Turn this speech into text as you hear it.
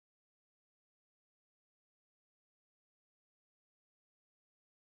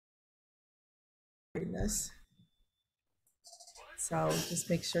this. So just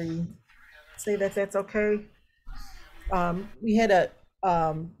make sure you say that that's okay. We had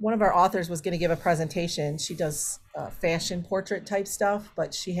one of our authors was going to give a presentation. She does fashion portrait type stuff,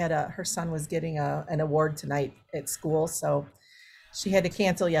 but she had her son was getting an award tonight at school, so she had to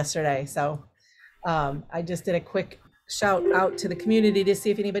cancel yesterday. So I just did a quick shout out to the community to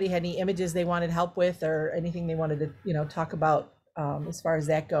see if anybody had any images they wanted help with or anything they wanted to, talk about as far as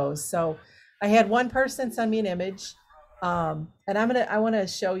that goes. So I had one person send me an image. And I want to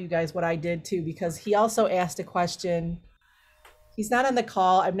show you guys what I did too, because he also asked a question. He's not on the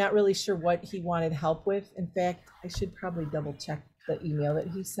call. I'm not really sure what he wanted help with. In fact, I should probably double check the email that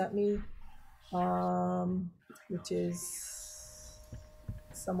he sent me, which is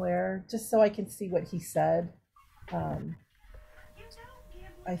somewhere, just so I can see what he said. I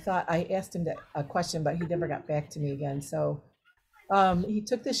thought I asked him a question, but he never got back to me again. So he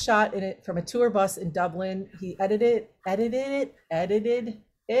took this shot in it from a tour bus in Dublin. He edited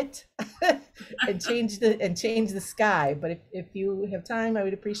it, and changed the sky. But if you have time, I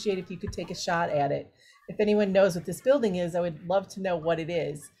would appreciate if you could take a shot at it. If anyone knows what this building is, I would love to know what it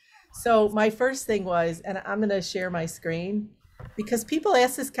is. So my first thing was, and I'm going to share my screen because people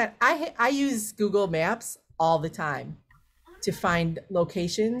ask this kind. I use Google Maps all the time to find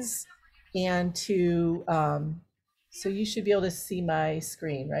locations and to so you should be able to see my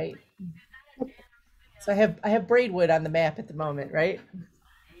screen, right? So I have Braidwood on the map at the moment, right?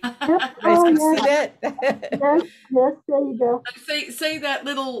 You guys Oh, can yes, see that? yes, yes, there you go. See that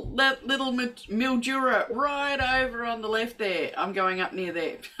little Mildura right over on the left there. I'm going up near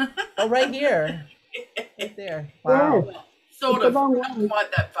there. Oh, right here, right there. Yes, Wow. Sort it's a of, long not way.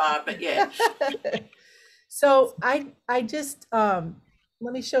 quite that far, but yeah. So I just let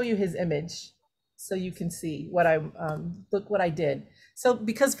me show you his image so you can see what I look what I did. So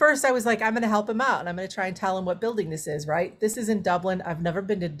because first I was like, I'm going to help him out and I'm going to try and tell him what building this is, right? This is in Dublin. I've never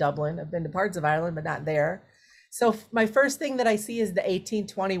been to Dublin. I've been to parts of Ireland, but not there. So my first thing that I see is the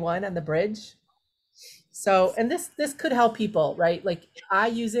 1821 on the bridge. So, and this could help people, right? Like I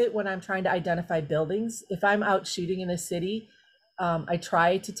use it when I'm trying to identify buildings. If I'm out shooting in a city, I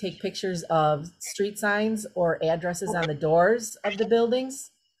try to take pictures of street signs or addresses on the doors of the buildings,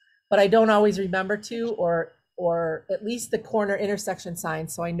 but I don't always remember to, or at least the corner intersection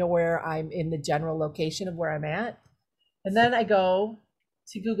signs, so I know where I'm in the general location of where I'm at. And then I go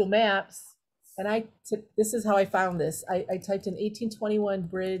to Google Maps, and this is how I found this. I typed in 1821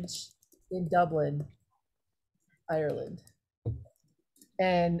 bridge in Dublin, Ireland,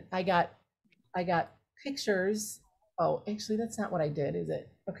 and I got pictures. Oh, actually, that's not what I did, is it?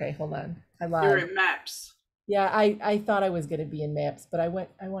 Okay, hold on. I You're lied. in maps. Yeah, I thought I was going to be in maps, but I want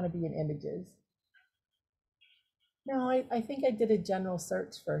to be in images. No, I think I did a general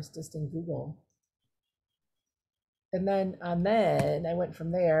search first just in Google. And then I went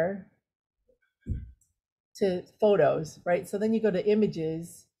from there to photos, right? So then you go to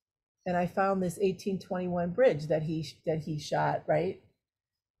images and I found this 1821 bridge that he shot, right?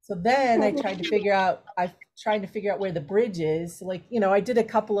 So then I tried to figure out where the bridge is. Like, I did a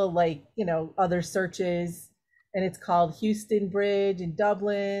couple of like, other searches and it's called Houston Bridge in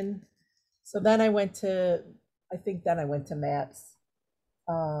Dublin. So then I think then I went to maps.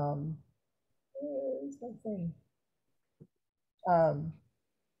 Where's my thing? Um,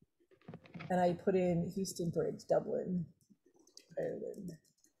 and I put in Houston Bridge, Dublin, Ireland.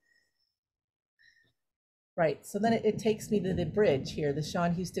 Right. So then it takes me to the bridge here, the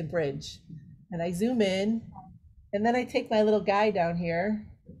Sean Houston Bridge. And I zoom in, and then I take my little guy down here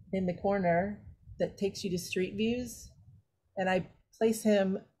in the corner that takes you to street views, and I place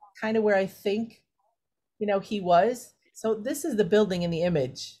him kind of where I think, he was. So this is the building in the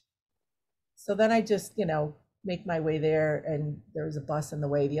image. So then I just, make my way there, and there was a bus in the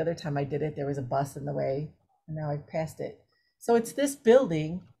way. The other time I did it, there was a bus in the way, and now I've passed it. So it's this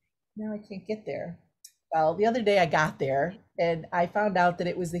building. Now I can't get there. Well, the other day I got there and I found out that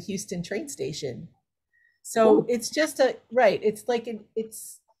it was the Houston train station. So Oh, it's just right. It's like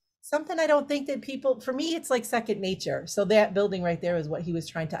it's something I don't think that people, for me, it's like second nature. So that building right there is what he was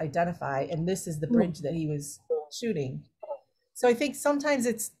trying to identify. And this is the mm, bridge that he was shooting. So I think sometimes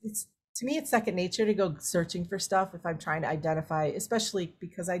it's to me, it's second nature to go searching for stuff if I'm trying to identify, especially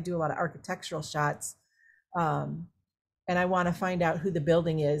because I do a lot of architectural shots. Um, and I want to find out who the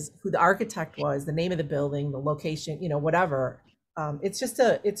building is, who the architect was, the name of the building, the location, whatever. It's just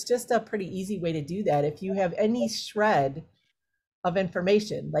a pretty easy way to do that. If you have any shred of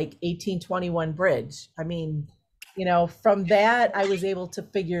information, like 1821 bridge, I mean, from that I was able to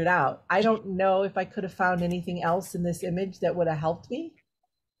figure it out. I don't know if I could have found anything else in this image that would have helped me.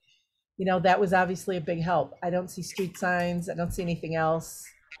 you know, that was obviously a big help. I don't see street signs. I don't see anything else,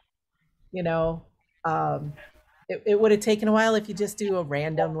 you know. Um, it would have taken a while if you just do a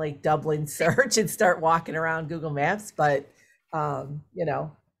random like Dublin search and start walking around Google Maps, but you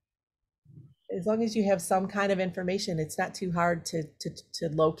know, as long as you have some kind of information, it's not too hard to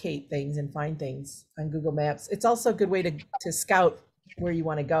locate things and find things on Google Maps. It's also a good way to scout where you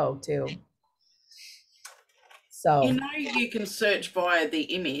want to go too. So You know, you can search via the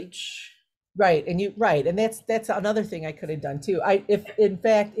image. right, and that's another thing I could have done too. If in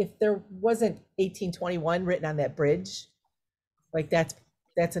fact if there wasn't 1821 written on that bridge, like that's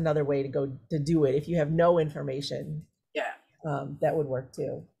another way to go to do it. If you have no information, Yeah. that would work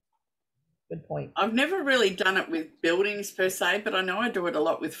too. Good point. I've never really done it with buildings per se, but I know I do it a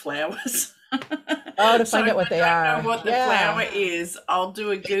lot with flowers. Oh, to find out what they are. If I don't know what the flower is, I'll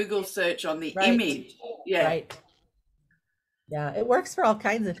do a Google search on the image. Yeah. Right. Yeah, it works for all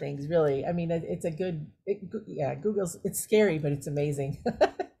kinds of things, really. I mean, it's a good, yeah, Google's, it's scary, but it's amazing.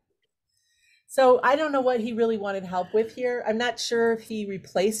 So I don't know what he really wanted help with here. I'm not sure if he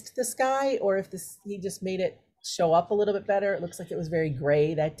replaced the sky or if he just made it show up a little bit better. It looks like it was very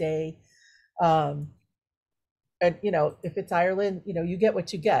gray that day. And you know, if it's Ireland, you know, you get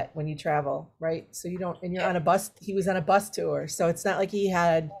what you get when you travel, right? So you don't, and you're on a bus, he was on a bus tour. So it's not like he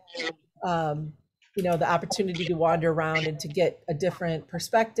had, you know, the opportunity to wander around and to get a different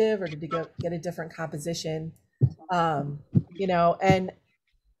perspective or to get a different composition. You know, and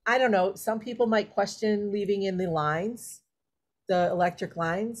I don't know, some people might question leaving in the lines, the electric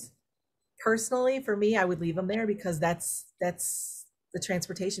lines. Personally, for me, I would leave them there because that's the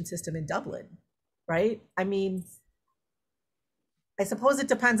transportation system in Dublin, right? I mean, I suppose it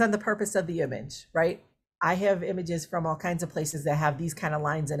depends on the purpose of the image, right? I have images from all kinds of places that have these kind of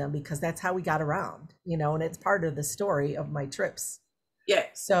lines in them because that's how we got around, you know, and it's part of the story of my trips. Yeah.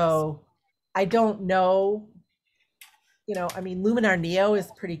 So I don't know, you know, I mean, Luminar Neo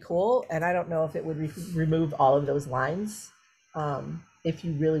is pretty cool, and I don't know if it would remove all of those lines. If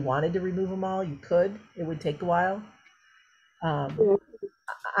you really wanted to remove them all, you could. It would take a while.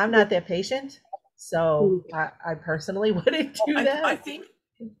 I'm not that patient, so I personally wouldn't do that.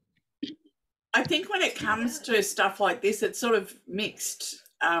 I think when it comes to stuff like this, it's sort of mixed.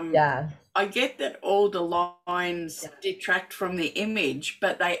 Yeah. I get that all the lines detract from the image,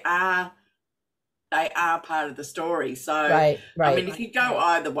 but they are part of the story. So, right. I mean, if you go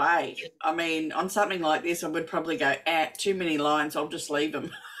either way, I mean, on something like this, I would probably go, too many lines, I'll just leave them.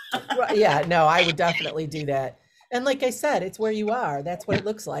 Yeah, no, I would definitely do that. And like I said, it's where you are. That's what it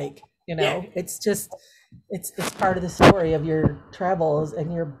looks like. You know, it's just, it's part of the story of your travels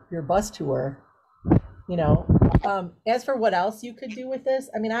and your bus tour, you know. As for what else you could do with this,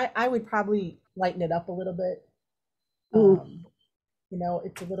 I mean, I would probably lighten it up a little bit. You know,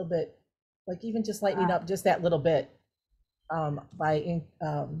 it's a little bit, like even just lightening up just that little bit by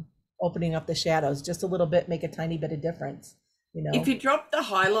opening up the shadows just a little bit, make a tiny bit of difference. You know, if you drop the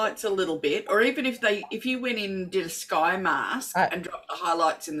highlights a little bit, or even if you went in and did a sky mask and dropped the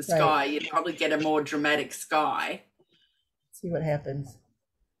highlights in the sky, you'd probably get a more dramatic sky. See what happens.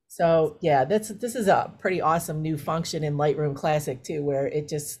 So yeah, this is a pretty awesome new function in Lightroom Classic too, where it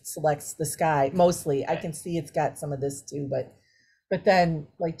just selects the sky mostly. I can see it's got some of this too, but then,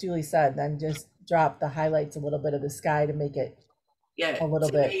 like Julie said, then just drop the highlights a little bit of the sky to make it a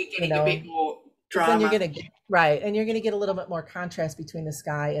little bit, you know, a bit more drama. Then you're gonna and you're gonna get a little bit more contrast between the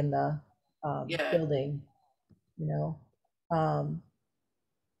sky and the building. You know,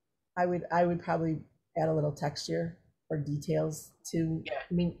 I would probably add a little texture or details to.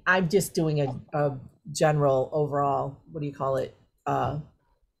 I mean, I'm just doing a general overall. What do you call it? I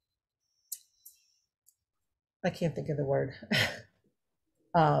can't think of the word.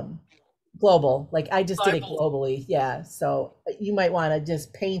 Global, like I just did it globally. Yeah, so you might want to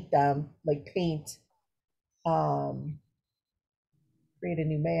just paint them, like paint, create a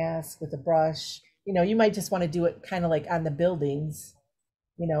new mask with a brush. You know, you might just want to do it kind of like on the buildings.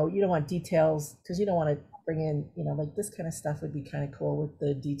 You know, you don't want details because you don't want to bring in, you know, like this kind of stuff would be kind of cool with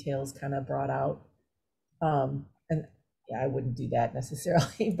the details kind of brought out. And yeah, I wouldn't do that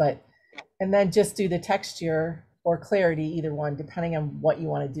necessarily, but, and then just do the texture or clarity, either one, depending on what you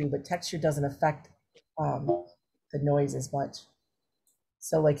want to do, but texture doesn't affect the noise as much.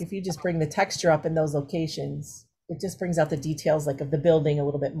 So like if you just bring the texture up in those locations, it just brings out the details like of the building a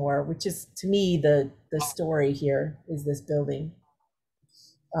little bit more, which is to me the story here is this building.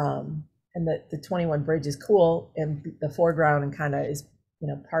 And the 21 bridge is cool, and the foreground and kind of is, you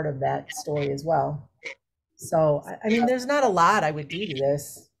know, part of that story as well. So I mean, there's not a lot I would do to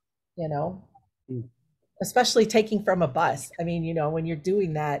this, you know. especially taking from a bus. I mean, you know, when you're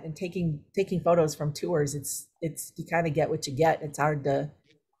doing that and taking photos from tours, it's you kind of get what you get. It's hard to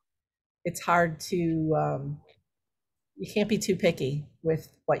you can't be too picky with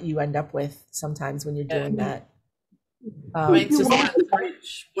what you end up with sometimes when you're doing that. I mean, just the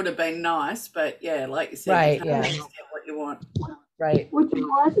bridge would have been nice, but yeah, like you said, right, you can't always get what you want. Right. Would you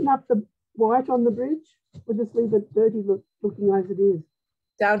lighten up the white on the bridge, or just leave it dirty looking as it is?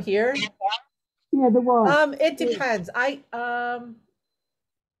 Down here? Yeah, the white. It depends. I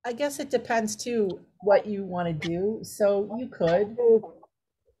guess it depends too what you want to do. So you could.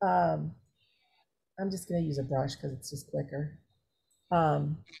 I'm just gonna use a brush because it's just quicker.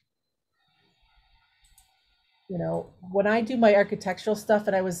 You know, when I do my architectural stuff,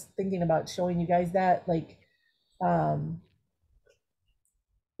 and I was thinking about showing you guys that, like,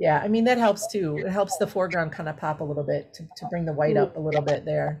 yeah, I mean, that helps too. It helps the foreground kind of pop a little bit to bring the white up a little bit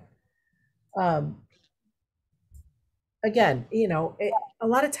there. Again, you know, a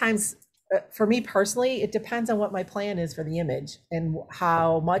lot of times, for me personally, it depends on what my plan is for the image and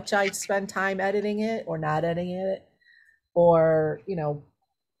how much I spend time editing it or not editing it, or, you know,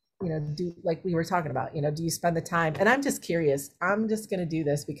 do, like we were talking about, you know, do you spend the time? And I'm just curious. I'm just going to do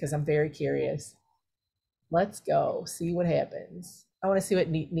this because I'm very curious. Let's go see what happens. I want to see what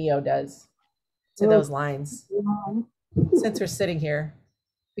Neo does to those lines since we're sitting here,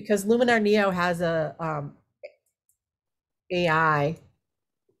 because Luminar Neo has a AI,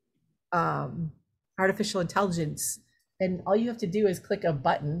 artificial intelligence, and all you have to do is click a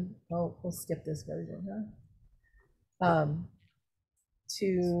button. Oh, we'll skip this version, huh?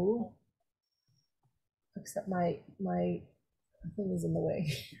 To accept my thing is in the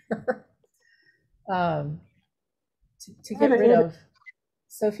way. To get rid of.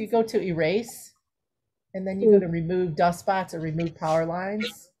 So if you go to erase, and then you go to remove dust spots or remove power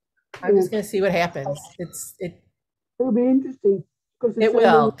lines, I'm just going to see what happens. It'll be interesting. It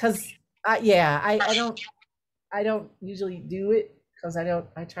will, because I don't usually do it because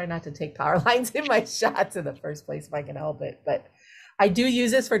I try not to take power lines in my shots in the first place if I can help it. But I do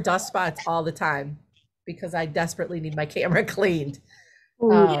use this for dust spots all the time because I desperately need my camera cleaned.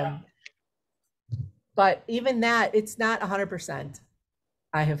 But even that, it's not 100%,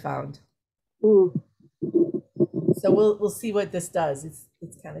 I have found. So we'll see what this does. It's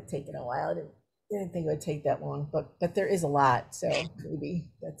kind of taken a while. I didn't think it would take that long, but there is a lot, so maybe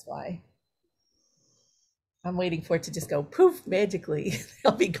that's why. I'm waiting for it to just go poof magically.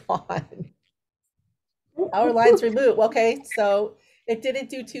 They'll be gone. Power lines removed. Okay, so it didn't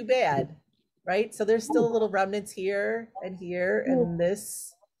do too bad, right? So there's still little remnants here and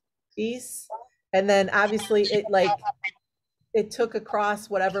this piece. And then obviously it took across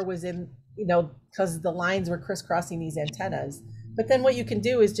whatever was in, you know, because the lines were crisscrossing these antennas. But then what you can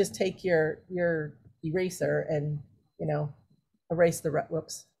do is just take your eraser and, you know, erase the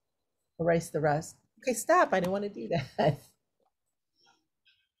rest. Okay, stop. I didn't want to do that.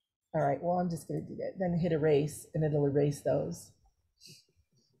 All right, well, I'm just going to do that. Then hit erase and it'll erase those.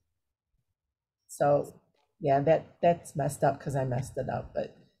 So yeah, that's messed up because I messed it up.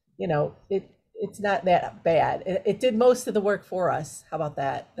 But, you know, it's not that bad. It did most of the work for us. How about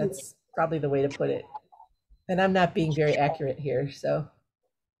that? That's probably the way to put it. And I'm not being very accurate here. So,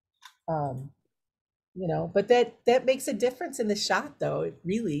 you know, but that makes a difference in the shot though. It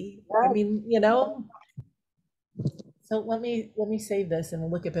really, I mean, you know, so let me save this and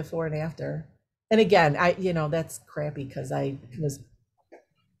look at before and after. And again, you know, that's crappy because I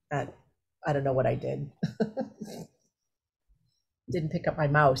don't know what I did. Didn't pick up my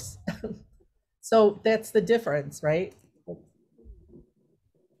mouse. So that's the difference, right?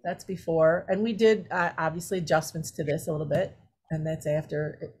 That's before, and we did obviously adjustments to this a little bit, and that's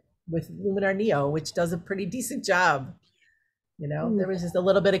after with Luminar Neo, which does a pretty decent job. You know, there was just a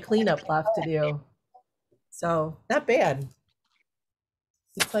little bit of cleanup left to do. So not bad.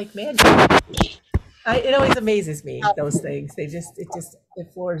 It's like, man, it always amazes me, those things.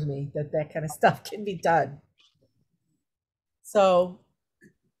 It floors me that kind of stuff can be done. So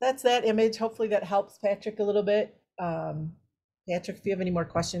that's that image. Hopefully that helps Patrick a little bit. Patrick, if you have any more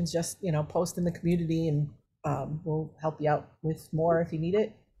questions, just, you know, post in the community and we'll help you out with more if you need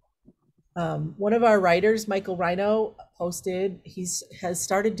it. One of our writers, Michael Rhino, posted, has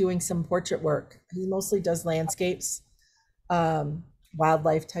started doing some portrait work. He mostly does landscapes,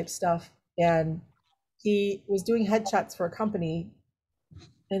 wildlife type stuff. And he was doing headshots for a company.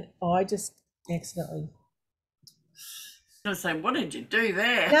 And I just accidentally. I was saying, what did you do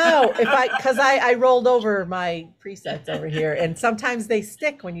there? No, because I rolled over my presets over here, and sometimes they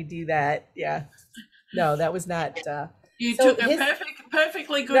stick when you do that. Yeah. No, that was not. You took a perfect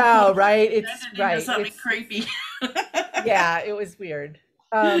perfectly good. No, right? It's right. Something creepy. Yeah, it was weird.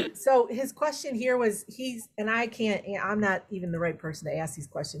 So his question here was I'm not even the right person to ask these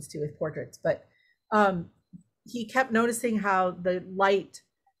questions to with portraits, but he kept noticing how the light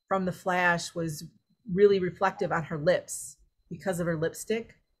from the flash was really reflective on her lips because of her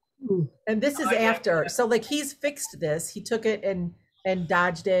lipstick. And this is after. So like he's fixed this. He took it and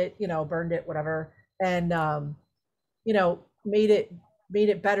dodged it, burned it, whatever, and made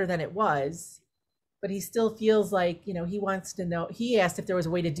it better than it was. But he still feels like, he wants to know. He asked if there was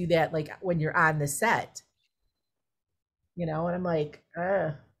a way to do that, like when you're on the set, and I'm like,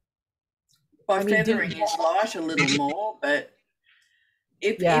 by feathering his light a little more, but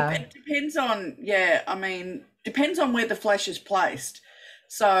if it depends on, depends on where the flash is placed.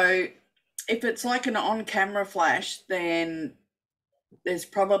 So if it's like an on-camera flash, then there's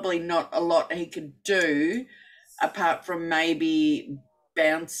probably not a lot he could do apart from maybe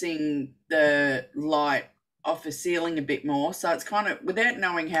bouncing the light off a ceiling a bit more. So it's kind of, without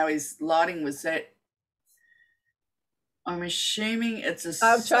knowing how his lighting was set, I'm assuming it's a...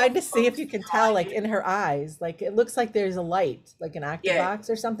 I'm trying to see if you can tell, like in her eyes, like it looks like there's a light, like an octabox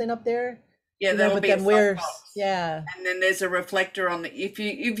or something up there. Yeah, that'll be then where's... Yeah. And then there's a reflector on the... If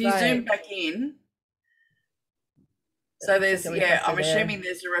you zoom back in... So there's, I'm assuming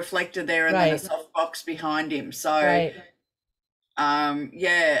there's a reflector there and then a soft box behind him. So,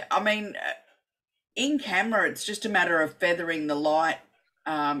 I mean, in camera, it's just a matter of feathering the light.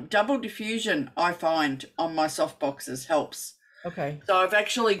 Double diffusion, I find, on my soft boxes helps. Okay. So I've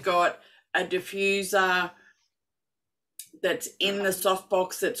actually got a diffuser that's in the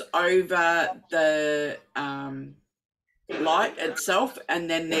softbox that's over the light itself, and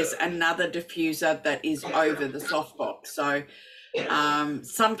then there's another diffuser that is over the softbox. So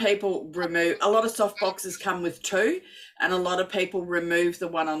some people remove, a lot of softboxes come with two, and a lot of people remove the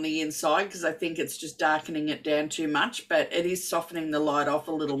one on the inside because I think it's just darkening it down too much, but it is softening the light off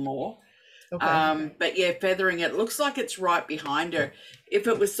a little more. Okay. But yeah, feathering it looks like it's right behind her. If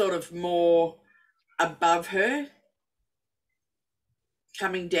it was sort of more above her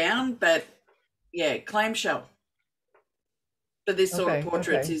coming down, but yeah, clamshell for this sort of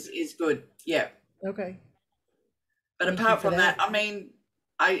portraits is good. Yeah. Okay. But apart from that, I mean,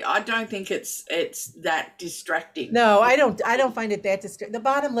 I don't think it's that distracting. No, I don't find it that distracting. The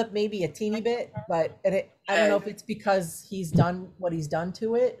bottom lip maybe a teeny bit, but I don't know if it's because he's done what he's done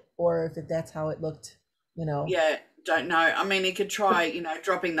to it or if that's how it looked, Yeah, don't know. I mean, he could try,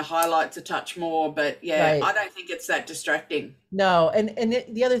 dropping the highlights a touch more, but I don't think it's that distracting. No, and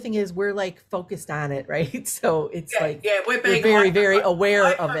the other thing is we're like focused on it, right? So it's we're being very, very aware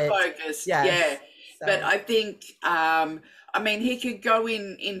of it. Focused. Yeah. So. But I think, I mean, he could go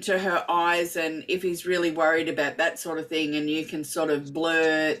into her eyes, and if he's really worried about that sort of thing, and you can sort of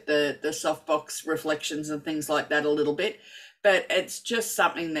blur the softbox reflections and things like that a little bit. But it's just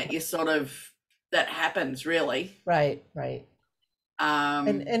something that you sort of, that happens really. Right.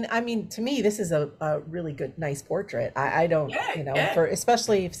 And I mean, to me, this is a really good, nice portrait. I don't, for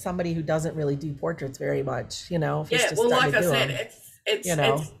especially if somebody who doesn't really do portraits very much, if he's just like I said, it's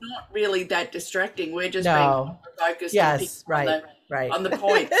not really that distracting. We're just being focused on the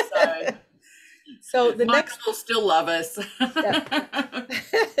point. So the next will still love us.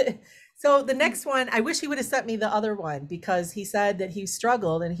 So the next one, I wish he would have sent me the other one because he said that he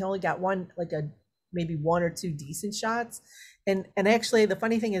struggled and he only got maybe one or two decent shots. And actually the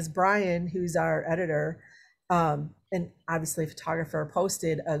funny thing is Brian, who's our editor, and obviously a photographer,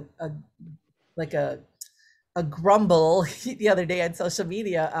 posted a grumble the other day on social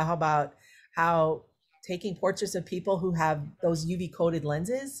media about how taking portraits of people who have those UV coated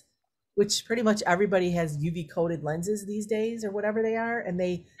lenses, which pretty much everybody has UV coated lenses these days or whatever they are, and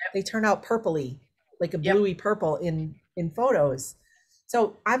they turn out purpley, like a bluey purple in photos.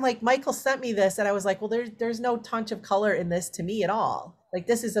 So I'm like, Michael sent me this and I was like, well, there's no touch of color in this to me at all. Like,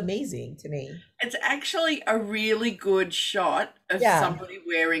 this is amazing to me. It's actually a really good shot of somebody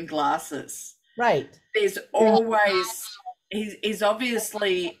wearing glasses. Right. There's always, he's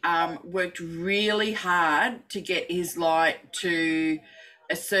obviously worked really hard to get his light to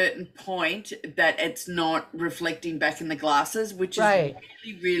a certain point that it's not reflecting back in the glasses, which is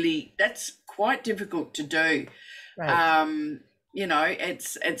really, really, that's quite difficult to do. Right.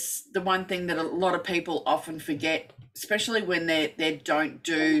 It's the one thing that a lot of people often forget, especially when they don't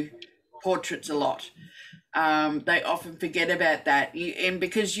do portraits a lot. They often forget about that. And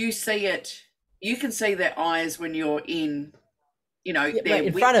because you see it, you can see their eyes when you're in you know, Yeah, there right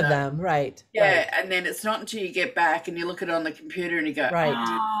in with front of them, right? Yeah, Right, and then it's not until you get back and you look at it on the computer and you go, right.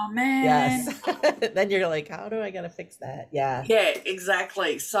 oh Yes. man. Then you're like, how do I gotta fix that? Yeah. Yeah,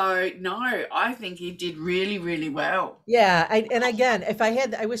 exactly. So no, I think he did really, really well. Yeah, and again, if I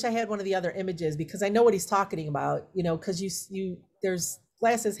had, I wish I had one of the other images because I know what he's talking about. You know, because there's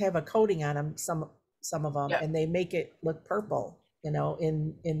glasses have a coating on them, some of them, Yeah. and they make it look purple. You know,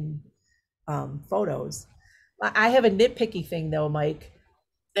 in photos. I have a nitpicky thing though, Mike.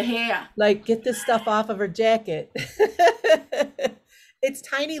 The hair. Like, get this stuff off of her jacket. It's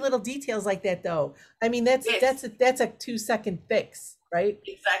tiny little details like that, though. I mean, that's Yes, that's a 2-second fix, right?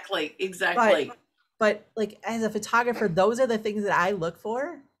 exactly, But exactly. but like as a photographer, those are the things that I look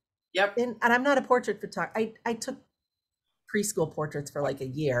for. Yep. And I'm not a portrait photographer. I took preschool portraits for like a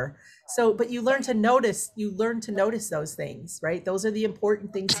year. So, but you learn to notice those things, right? Those are the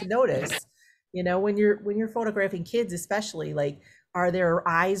important things to notice. You know, when you're photographing kids, especially, like, are their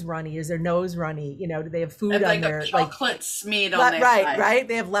eyes runny? Is their nose runny? You know, do they have food Have they on got their, like, chocolate smeared on their right, face? right?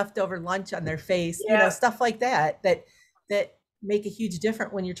 They have leftover lunch on their face, you know, Yeah. stuff like that, that make a huge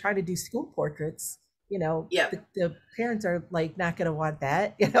difference when you're trying to do school portraits. You know, Yep. the parents are like not going to want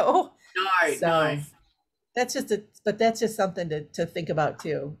that, you know. No, So no. that's just something to think about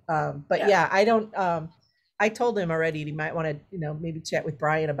too. But Yeah. yeah, I don't. I told him already he might want to, you know, maybe chat with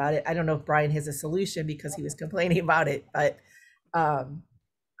Brian about it. I don't know if Brian has a solution because he was complaining about it, but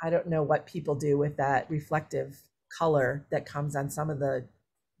I don't know what people do with that reflective color that comes on some of the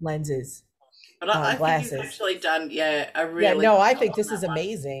lenses, But I think he's glasses. actually done, yeah, a Yeah, really no, good I job think on this is that one.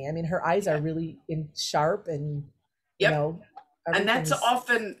 amazing. I mean, her eyes are really sharp, and you Yep. know, And that's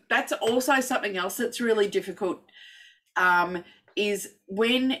everything's that's also something else that's really difficult. Is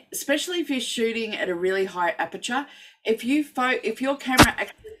when, especially if you're shooting at a really high aperture, if your camera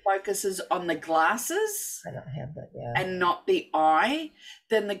actually focuses on the glasses I don't have that. Yeah. and not the eye,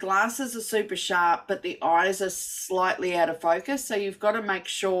 then the glasses are super sharp, but the eyes are slightly out of focus. So you've got to make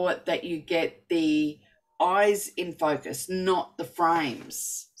sure that you get the eyes in focus, not the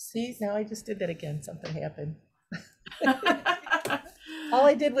frames. See, now I just did that again. Something happened. All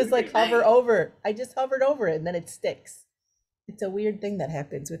I did was like hover over. I just hovered over it and then it sticks. It's a weird thing that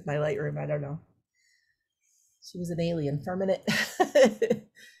happens with my Lightroom. I don't know. She was an alien for a minute.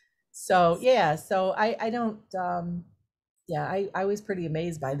 So yeah, so I don't yeah, I was pretty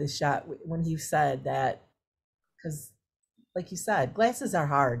amazed by this shot when he said that, because like you said, glasses are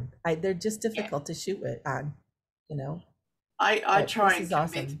hard. They're just difficult to shoot it on, you know. I But try this and is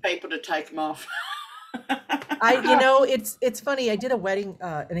convince awesome. people to take them off. You know, it's funny. I did a wedding,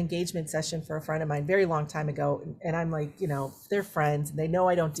 an engagement session for a friend of mine very long time ago, and I'm like, you know, they're friends, and they know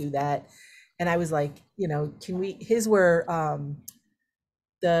I don't do that, and I was like, you know, can we? His were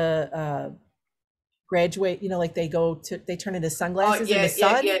the graduate, you know, like they turn into Oh sunglasses in yeah, the yeah,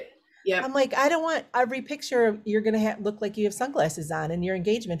 sun. yeah, yeah, I'm like, I don't want every picture you're gonna look like you have sunglasses on in your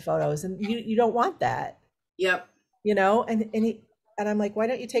engagement photos, and you don't want that, yep. you know. And I'm like, why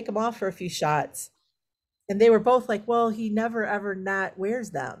don't you take them off for a few shots? And they were both like, well, he never ever not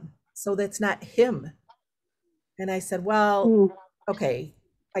wears them, so that's not him. And I said, well, okay,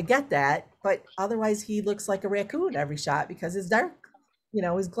 I get that, but otherwise he looks like a raccoon every shot because his dark, you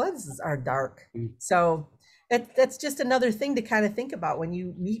know, his glasses are dark. So that's just another thing to kind of think about when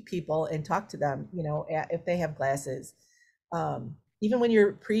you meet people and talk to them, you know, if they have glasses. Even when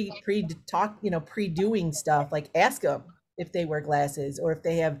you're pre doing stuff, like ask them if they wear glasses or if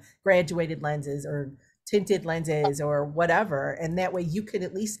they have graduated lenses or tinted lenses or whatever, and that way you could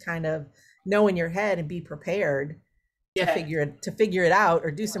at least kind of know in your head and be prepared to Yeah. figure it out,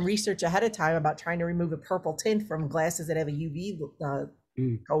 or do some research ahead of time about trying to remove a purple tint from glasses that have a UV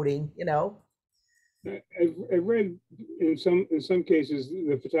coating, you know. I've read in some cases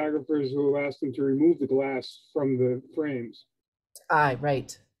the photographers who have asked them to remove the glass from the frames,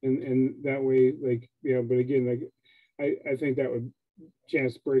 Right. and that way, like, you know. But again, like, I think that would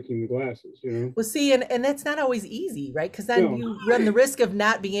chance breaking the glasses, you know. Well, see, and that's not always easy, right? Because then No. you run the risk of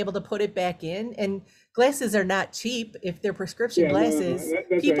not being able to put it back in. And glasses are not cheap. If they're prescription Yeah, no, glasses,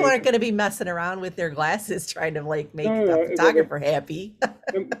 that's people right. aren't going to be messing around with their glasses trying to like make No, the no, photographer happy.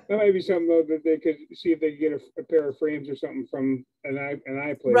 That might be something though that they could see if they could get a pair of frames or something from an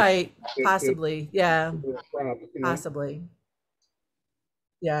eye place. Right. to- Possibly. Yeah. to prop, you know? Possibly.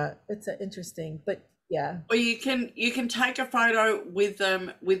 Yeah. It's interesting, but yeah. Or you can take a photo with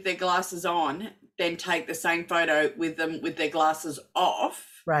them with their glasses on, then take the same photo with them with their glasses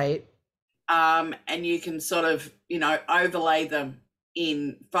off. Right. And you can sort of, you know, overlay them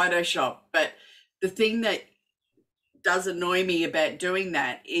in Photoshop. But the thing that does annoy me about doing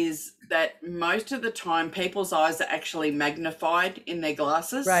that is that most of the time people's eyes are actually magnified in their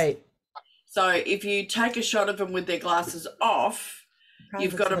glasses. Right. So if you take a shot of them with their glasses off, Probably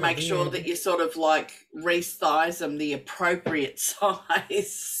you've looks got a to little make sure weird. that you sort of like resize them the appropriate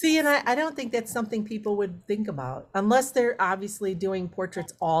size. See, and I don't think that's something people would think about unless they're obviously doing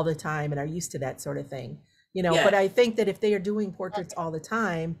portraits all the time and are used to that sort of thing, you know. Yeah. But I think that if they are doing portraits all the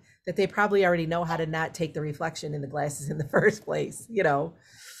time, that they probably already know how to not take the reflection in the glasses in the first place, you know.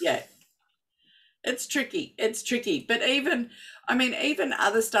 Yeah. It's tricky. It's tricky. But even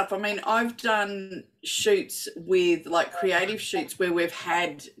other stuff. I mean, I've done shoots with like creative shoots where we've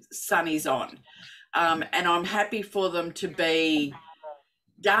had sunnies on. And I'm happy for them to be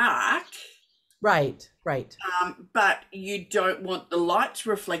dark. Right. But you don't want the lights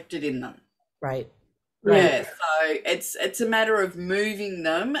reflected in them. Right. Yeah, so it's a matter of moving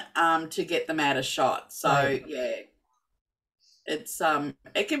them to get them out of shot. So Right. yeah, it's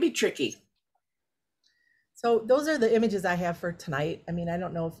it can be tricky. So those are the images I have for tonight. I mean, I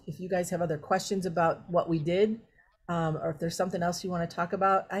don't know if you guys have other questions about what we did, or if there's something else you want to talk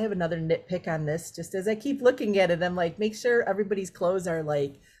about. I have another nitpick on this. Just as I keep looking at it, I'm like, make sure everybody's clothes are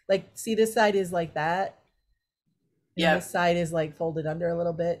like see, this side is like that. Yeah. This side is like folded under a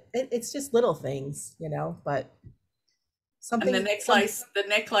little bit. It's just little things, you know, but something. And the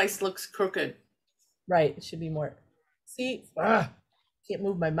necklace looks crooked. Right. It should be more. See, can't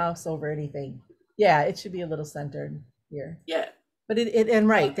move my mouse over anything. Yeah, it should be a little centered here. Yeah. But and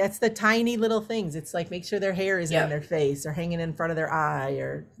right, that's the tiny little things. It's like make sure their hair is Yeah. on their face or hanging in front of their eye,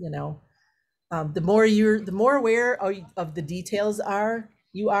 or you know, the more aware of the details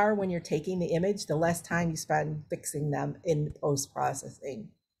you are when you're taking the image, the less time you spend fixing them in post processing.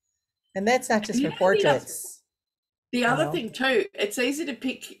 And that's not just for portraits. The other thing too, it's easy to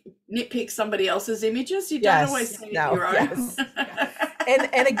nitpick somebody else's images. You don't always see your own. Yes.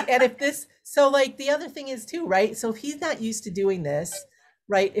 and if this, so like the other thing is too, right? So if he's not used to doing this,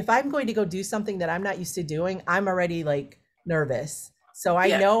 right? If I'm going to go do something that I'm not used to doing, I'm already like nervous. So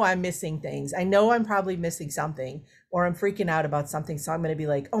I know I'm missing things. I know I'm probably missing something, or I'm freaking out about something. So I'm going to be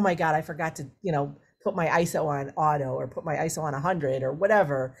like, oh my God, I forgot to, you know, put my ISO on auto or put my ISO on 100 or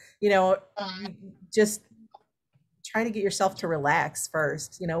whatever, you know, just try to get yourself to relax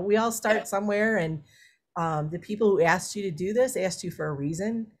first. You know, we all start somewhere, and the people who asked you to do this asked you for a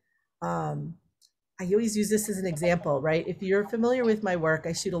reason. I always use this as an example, right? If you're familiar with my work,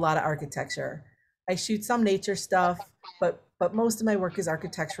 I shoot a lot of architecture. I shoot some nature stuff, but most of my work is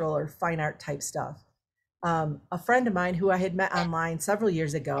architectural or fine art type stuff. A friend of mine who I had met online several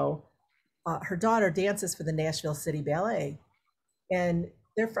years ago, her daughter dances for the Nashville City Ballet, and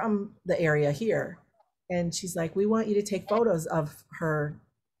they're from the area here. And she's like, we want you to take photos of her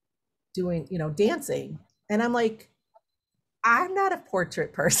doing, you know, dancing. And I'm like, I'm not a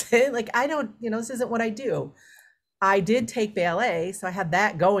portrait person. Like, I don't, you know, this isn't what I do. I did take ballet, so I had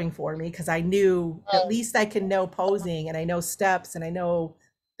that going for me because I knew at least I can know posing, and I know steps, and I know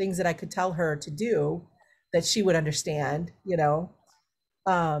things that I could tell her to do that she would understand, you know.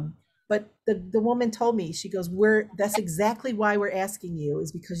 But the woman told me, she goes, that's exactly why we're asking you,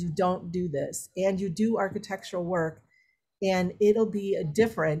 is because you don't do this, and you do architectural work, and it'll be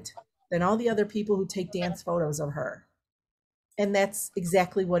different than all the other people who take dance photos of her. And that's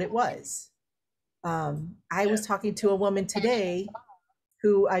exactly what it was. I was talking to a woman today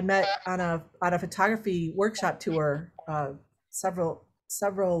who I met on a photography workshop tour several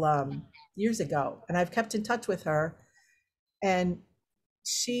years ago, and I've kept in touch with her. And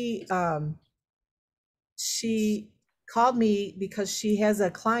she called me because she has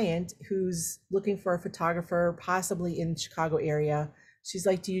a client who's looking for a photographer, possibly in the Chicago area. She's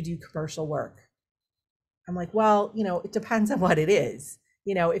like, "Do you do commercial work?" I'm like, "Well, you know, it depends on what it is.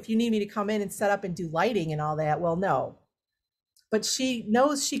 You know, if you need me to come in and set up and do lighting and all that, well, no." But she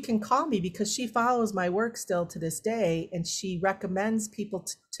knows she can call me because she follows my work still to this day, and she recommends people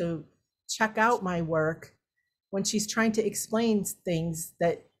to check out my work when she's trying to explain things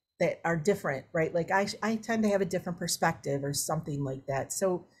that are different, right? Like I tend to have a different perspective or something like that.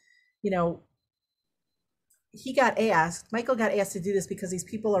 So, you know, Michael got asked to do this because these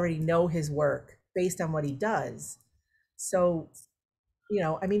people already know his work based on what he does. So, you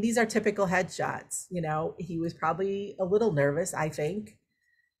know, I mean, these are typical headshots. You know, he was probably a little nervous, I think.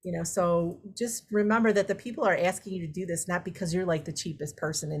 You know, so just remember that the people are asking you to do this not because you're like the cheapest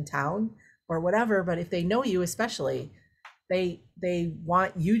person in town or whatever, but if they know you, especially, they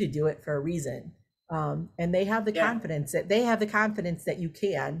want you to do it for a reason. And they have the confidence that you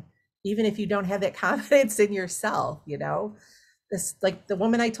can, even if you don't have that confidence in yourself. You know, this, like the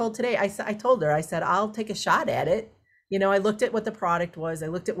woman I told today, I told her, I said, I'll take a shot at it. You know, I looked at what the product was, I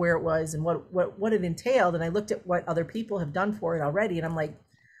looked at where it was and what it entailed, and I looked at what other people have done for it already, and I'm like,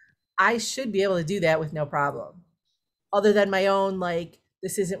 I should be able to do that with no problem. Other than my own, like,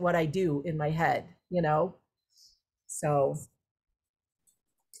 this isn't what I do in my head, you know? So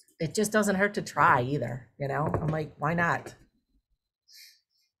it just doesn't hurt to try either, you know? I'm like, why not?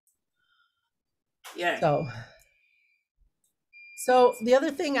 Yeah. So the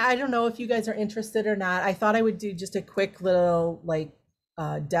other thing, I don't know if you guys are interested or not. I thought I would do just a quick little like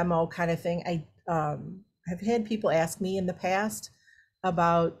demo kind of thing. I have had people ask me in the past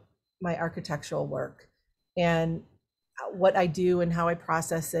about my architectural work and what I do and how I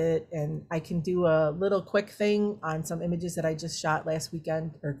process it. And I can do a little quick thing on some images that I just shot last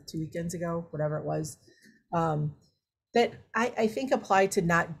weekend or 2 weekends ago, whatever it was, that I think apply to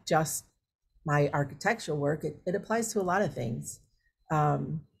not just my architectural work. It applies to a lot of things.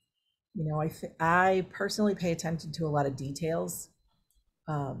 You know, I personally pay attention to a lot of details.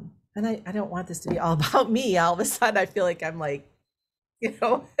 And I don't want this to be all about me. All of a sudden, I feel like I'm like, you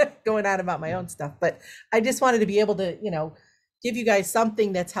know, going on about my own stuff. But I just wanted to be able to, you know, give you guys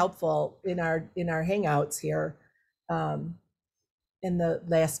something that's helpful in our Hangouts here. In the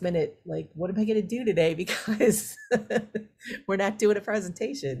last minute, like, what am I going to do today? Because we're not doing a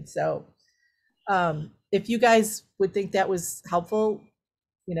presentation. So if you guys would think that was helpful,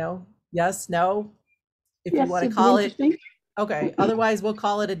 you know, yes, no, if you want to call it, okay. Otherwise, we'll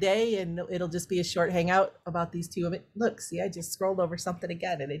call it a day and it'll just be a short hangout about these two of it. Look, see, I just scrolled over something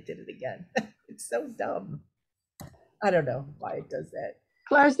again and it did it again. It's so dumb. I don't know why it does that.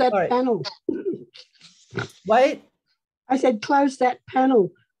 Close that panel. What? I said close that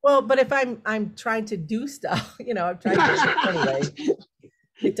panel. Well, but if I'm trying to do stuff, you know, I'm trying to anyway.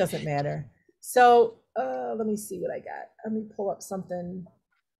 It doesn't matter. So let me see what I got. Let me pull up something.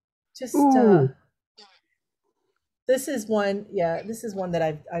 Just this is one, yeah, this is one that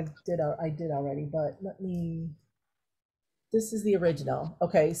I did already, but this is the original.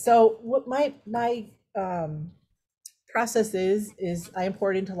 Okay, so what my process is I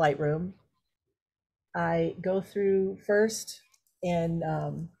import into Lightroom. I go through first and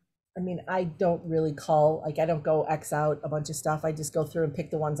I mean, I don't really call, like I don't go X out a bunch of stuff. I just go through and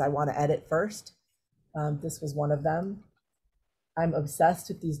pick the ones I want to edit first. This was one of them. I'm obsessed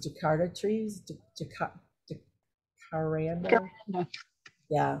with these Jakarta trees. Jacaranda.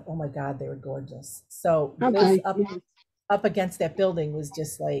 Yeah. Oh my God, they were gorgeous. So this up against that building was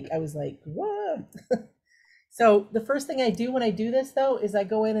just like, I was like, what? So the first thing I do when I do this though, is I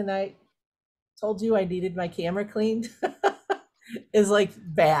go in and I told you I needed my camera cleaned. Is like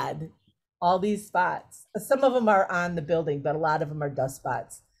bad. All these spots. Some of them are on the building, but a lot of them are dust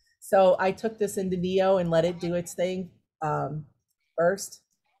spots. So I took this into Neo and let it do its thing first.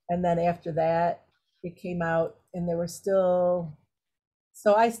 And then after that, it came out and there were still,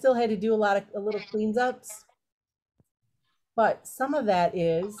 so I still had to do a little cleanups. But some of that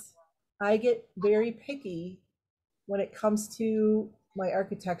is, I get very picky when it comes to my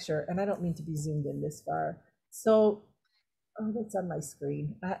architecture, and I don't mean to be zoomed in this far. So, oh, that's on my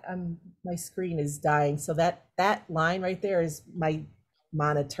screen. My screen is dying. So that line right there is my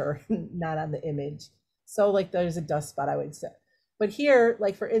monitor, not on the image. So like there's a dust spot, I would say. But here,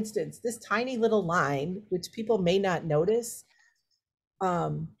 like for instance, this tiny little line, which people may not notice,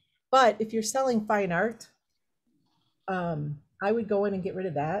 but if you're selling fine art, I would go in and get rid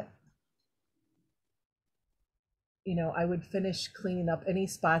of that. You know, I would finish cleaning up any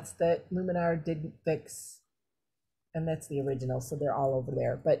spots that Luminar didn't fix. And that's the original, so they're all over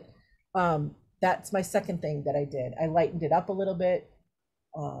there. But that's my second thing that I did. I lightened it up a little bit,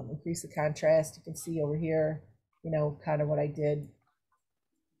 increased the contrast. You can see over here, you know, kind of what I did.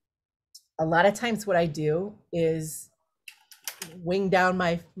 A lot of times what I do is wing down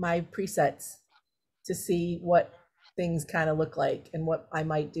my presets to see what things kind of look like and what I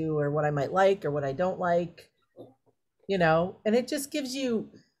might do or what I might like or what I don't like, you know, and it just gives you,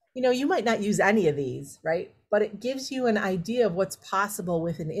 you know, you might not use any of these, right? But it gives you an idea of what's possible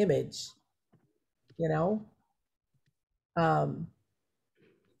with an image, you know?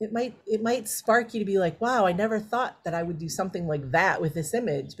 It might spark you to be like, wow, I never thought that I would do something like that with this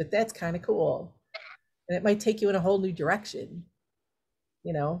image, but that's kind of cool. And it might take you in a whole new direction,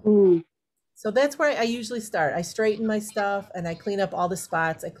 you know? So that's where I usually start. I straighten my stuff and I clean up all the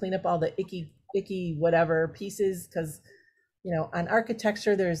spots. I clean up all the icky whatever pieces, because, you know, on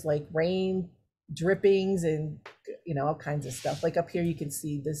architecture, there's like rain drippings and, you know, all kinds of stuff. Like up here, you can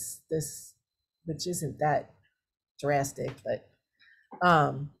see this, which isn't that drastic, but,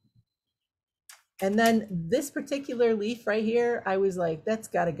 and then this particular leaf right here, I was like, that's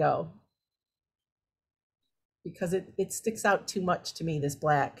gotta go. because it sticks out too much to me, this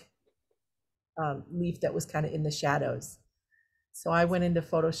black leaf that was kind of in the shadows. So I went into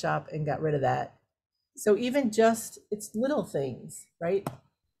Photoshop and got rid of that. So even just, it's little things, right?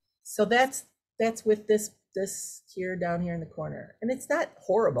 So that's with this here down here in the corner. And it's not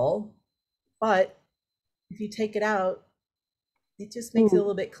horrible, but if you take it out, it just makes it a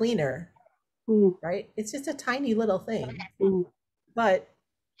little bit cleaner, right? It's just a tiny little thing, but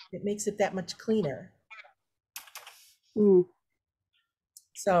it makes it that much cleaner.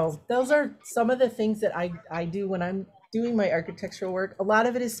 So those are some of the things that I do when I'm doing my architectural work. A lot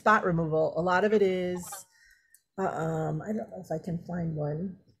of it is spot removal. A lot of it is, I don't know if I can find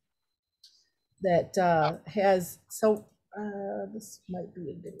one that has, so this might be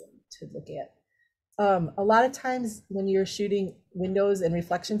a good one to look at. A lot of times when you're shooting windows and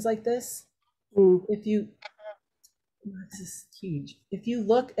reflections like this, if you, this is huge. If you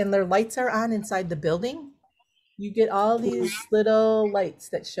look and their lights are on inside the building, you get all these little lights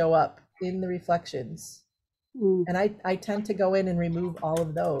that show up in the reflections. And I tend to go in and remove all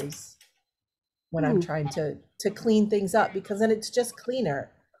of those when I'm trying to clean things up, because then it's just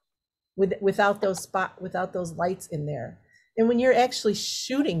cleaner without those lights in there. And when you're actually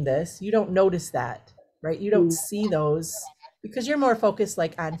shooting this, you don't notice that, right? You don't see those because you're more focused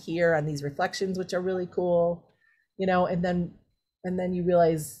like on here, on these reflections, which are really cool, you know, and then you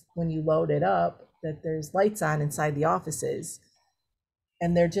realize when you load it up that there's lights on inside the offices,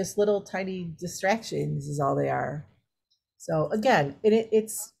 and they're just little tiny distractions is all they are. So again,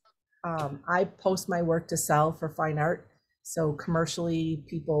 it's I post my work to sell for fine art. So commercially,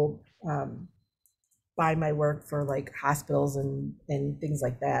 people buy my work for like hospitals and things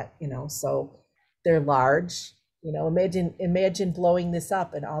like that, you know. So they're large, you know. Imagine blowing this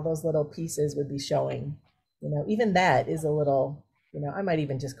up and all those little pieces would be showing, you know. Even that is a little, you know, I might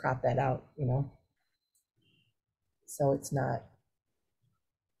even just crop that out, you know. So it's not,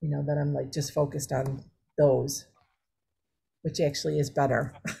 you know, that I'm like just focused on those, which actually is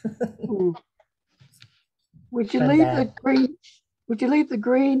better. Would you leave the green? Would you leave the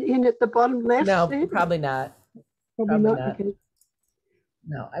green in at the bottom left? No, there? probably not. Probably not. Okay.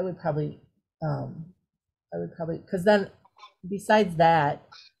 No, I would probably, because then besides that,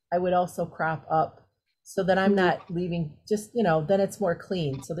 I would also crop up so that I'm not leaving just, you know, then it's more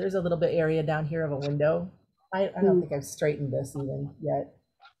clean. So there's a little bit area down here of a window. I don't think I've straightened this even yet.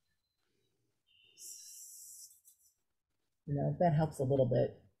 You know, that helps a little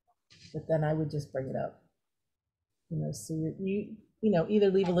bit, but then I would just bring it up. You know, so you know, either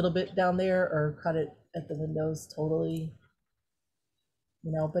leave a little bit down there or cut it at the windows totally.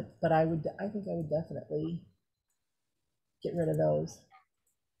 You know, but I think I would definitely get rid of those.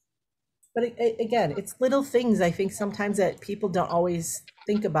 But again, it's little things I think sometimes that people don't always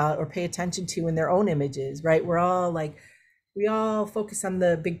think about or pay attention to in their own images, right? We all focus on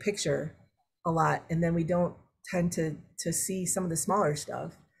the big picture a lot, and then we don't tend to see some of the smaller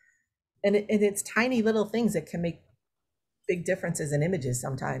stuff. And it's tiny little things that can make big differences in images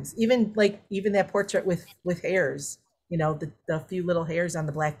sometimes. Even that portrait with hairs, you know, the few little hairs on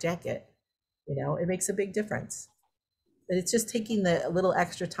the black jacket, you know, it makes a big difference. But it's just taking the little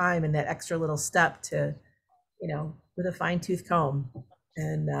extra time and that extra little step to, you know, with a fine tooth comb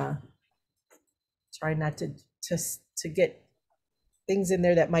and try not to get things in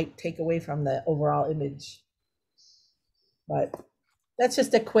there that might take away from the overall image. But that's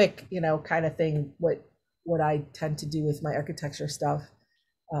just a quick, you know, kind of thing, what I tend to do with my architecture stuff.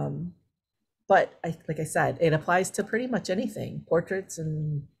 But like I said, it applies to pretty much anything, portraits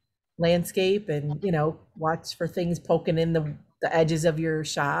and landscape, and, you know, watch for things poking in the edges of your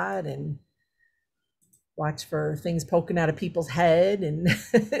shot, and watch for things poking out of people's head. And,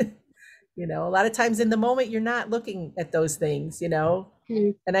 you know, a lot of times in the moment, you're not looking at those things, you know.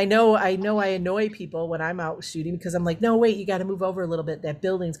 And I know I annoy people when I'm out shooting because I'm like, no, wait, you got to move over a little bit. That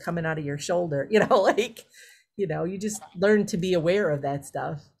building's coming out of your shoulder, you know, like, you know, you just learn to be aware of that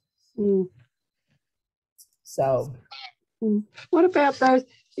stuff. So, what about those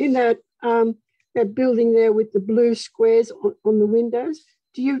in that building there with the blue squares on the windows?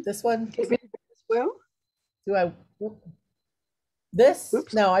 Do you this one get rid of that as well? Do I? This?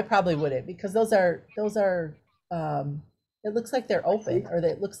 Whoops. No, I probably wouldn't, because those are it looks like they're open, or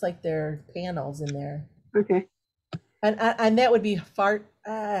it looks like they're panels in there. Okay. And that would be far.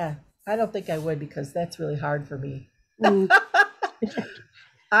 I don't think I would, because that's really hard for me.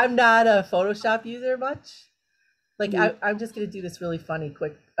 I'm not a Photoshop user much. Like I'm just gonna do this really funny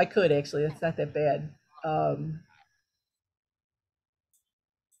quick. I could actually. It's not that bad. I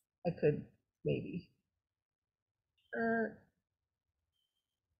could maybe.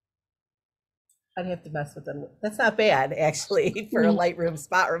 I'd have to mess with them. That's not bad, actually, for a Lightroom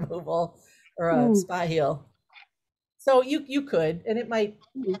spot removal or a spot heal. So you could, and it might,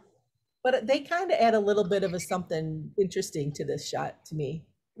 but they kind of add a little bit of a something interesting to this shot to me.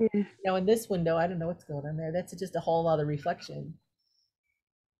 Yeah. Now in this window, I don't know what's going on there. That's just a whole other reflection.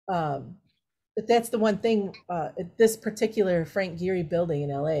 But that's the one thing. This particular Frank Gehry building in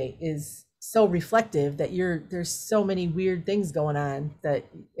LA is so reflective that there's so many weird things going on that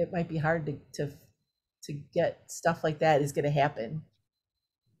it might be hard to get stuff like that is going to happen.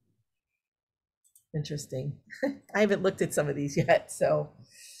 Interesting. I haven't looked at some of these yet, so.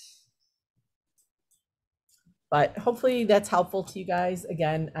 But hopefully that's helpful to you guys.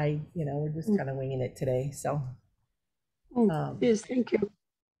 Again, we're just kind of winging it today, so. Yes, thank you.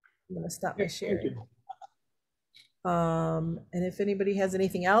 I'm gonna stop my share. And if anybody has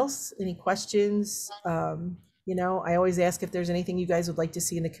anything else, any questions, I always ask if there's anything you guys would like to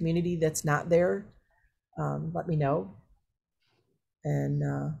see in the community that's not there. Let me know. And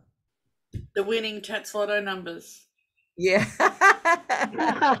the winning Chats Lotto numbers. Yeah.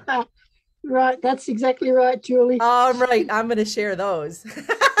 Right, that's exactly right, Julie. All right, I'm going to share those.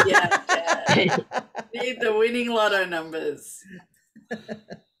 Yeah. Need the winning lotto numbers.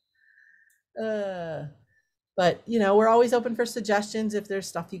 But we're always open for suggestions if there's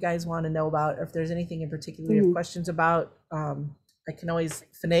stuff you guys want to know about, or if there's anything in particular you have questions about. I can always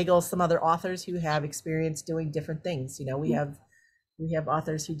finagle some other authors who have experience doing different things. We have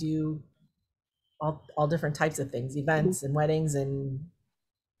authors who do all different types of things, events and weddings and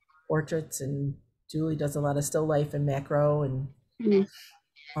portraits, and Julie does a lot of still life and macro and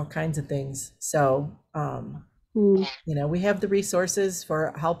all kinds of things. So we have the resources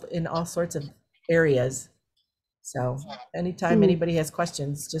for help in all sorts of areas. So anytime anybody has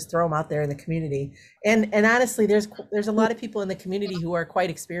questions, just throw them out there in the community. And honestly, there's a lot of people in the community who are quite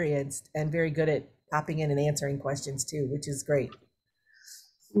experienced and very good at popping in and answering questions too, which is great.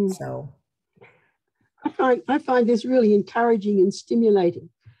 So I find this really encouraging and stimulating.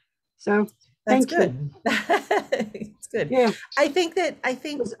 So that's thank good. you. It's good. Yeah. I think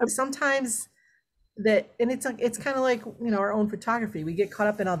sometimes that, and it's kind of like, our own photography. We get caught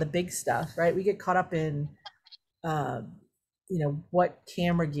up in all the big stuff, right? We get caught up in, what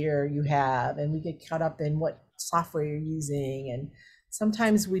camera gear you have, and we get caught up in what software you're using. And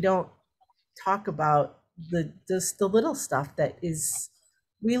sometimes we don't talk about the little stuff that is,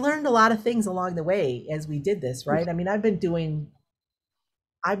 we learned a lot of things along the way as we did this, right? I mean, I've had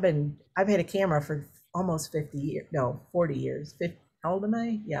a camera for almost 40 years. How old am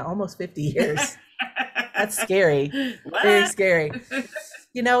I? Yeah, almost 50 years. That's scary. Very scary.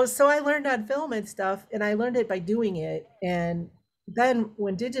 So I learned on film and stuff, and I learned it by doing it. And then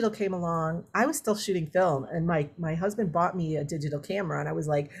when digital came along, I was still shooting film, and my husband bought me a digital camera, and I was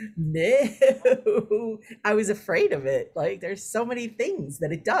like, no, I was afraid of it. Like, there's so many things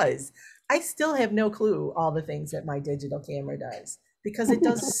that it does. I still have no clue all the things that my digital camera does, because it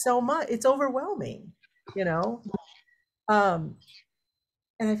does so much. It's overwhelming, and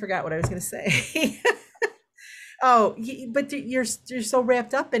I forgot what I was going to say. Oh, but you're so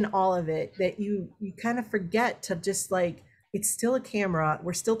wrapped up in all of it that you kind of forget to just, like, it's still a camera.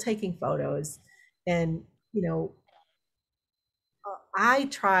 We're still taking photos, and I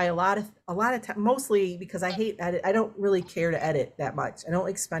try a lot of time, mostly because I hate edit. I don't really care to edit that much. I don't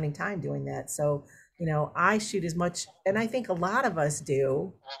like spending time doing that. So I shoot as much, and I think a lot of us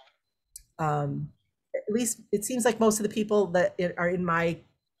do. At least it seems like most of the people that are in my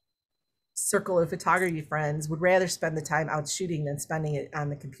circle of photography friends would rather spend the time out shooting than spending it on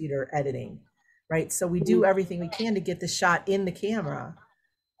the computer editing, right? So we do everything we can to get the shot in the camera,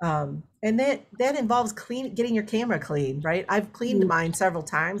 and that involves getting your camera clean, right? I've cleaned mine several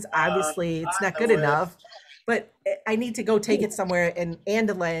times. Obviously it's not good enough, but I need to go take it somewhere and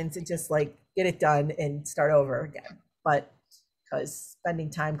a lens and just, like, get it done and start over again. But because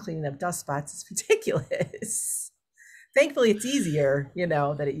spending time cleaning up dust spots is ridiculous. Thankfully it's easier,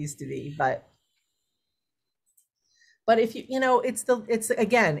 than it used to be, but if it's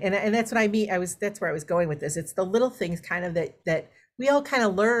again, and that's what I mean. That's where I was going with this. It's the little things kind of that we all kind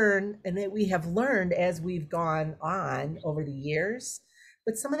of learn, and that we have learned as we've gone on over the years,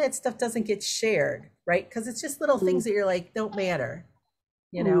 but some of that stuff doesn't get shared, right? Because it's just little things that you're like, don't matter,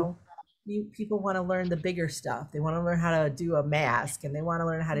 people want to learn the bigger stuff. They want to learn how to do a mask, and they want to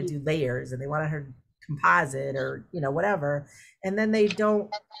learn how to do layers, and they want to composite, or whatever, and then they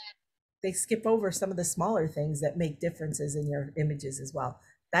skip over some of the smaller things that make differences in your images as well.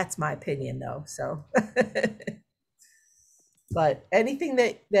 That's my opinion, though. So but anything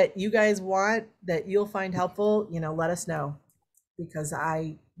that you guys want that you'll find helpful, let us know, because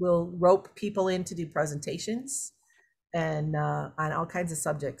I we'll rope people in to do presentations and on all kinds of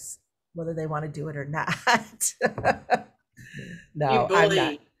subjects, whether they want to do it or not. No,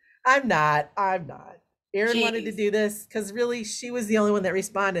 I'm not. Erin wanted to do this because really she was the only one that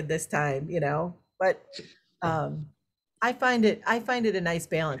responded this time, you know. But I find it a nice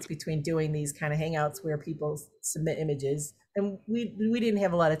balance between doing these kind of hangouts where people submit images, and we didn't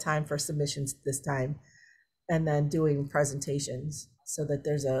have a lot of time for submissions this time, and then doing presentations so that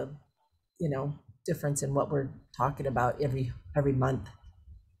there's a, you know, difference in what we're talking about every month.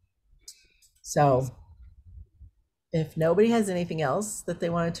 So if nobody has anything else that they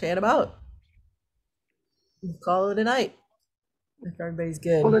want to chat about, we'll call it a night. If everybody's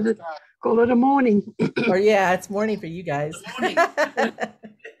good. Call it a morning. Or yeah, it's morning for you guys.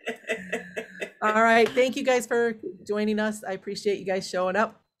 All right. Thank you guys for joining us. I appreciate you guys showing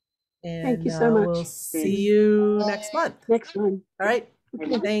up. And thank you so much. We'll see you next month. Next one. All right.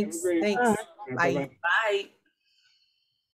 Okay. Thanks. Bye. Bye. Bye.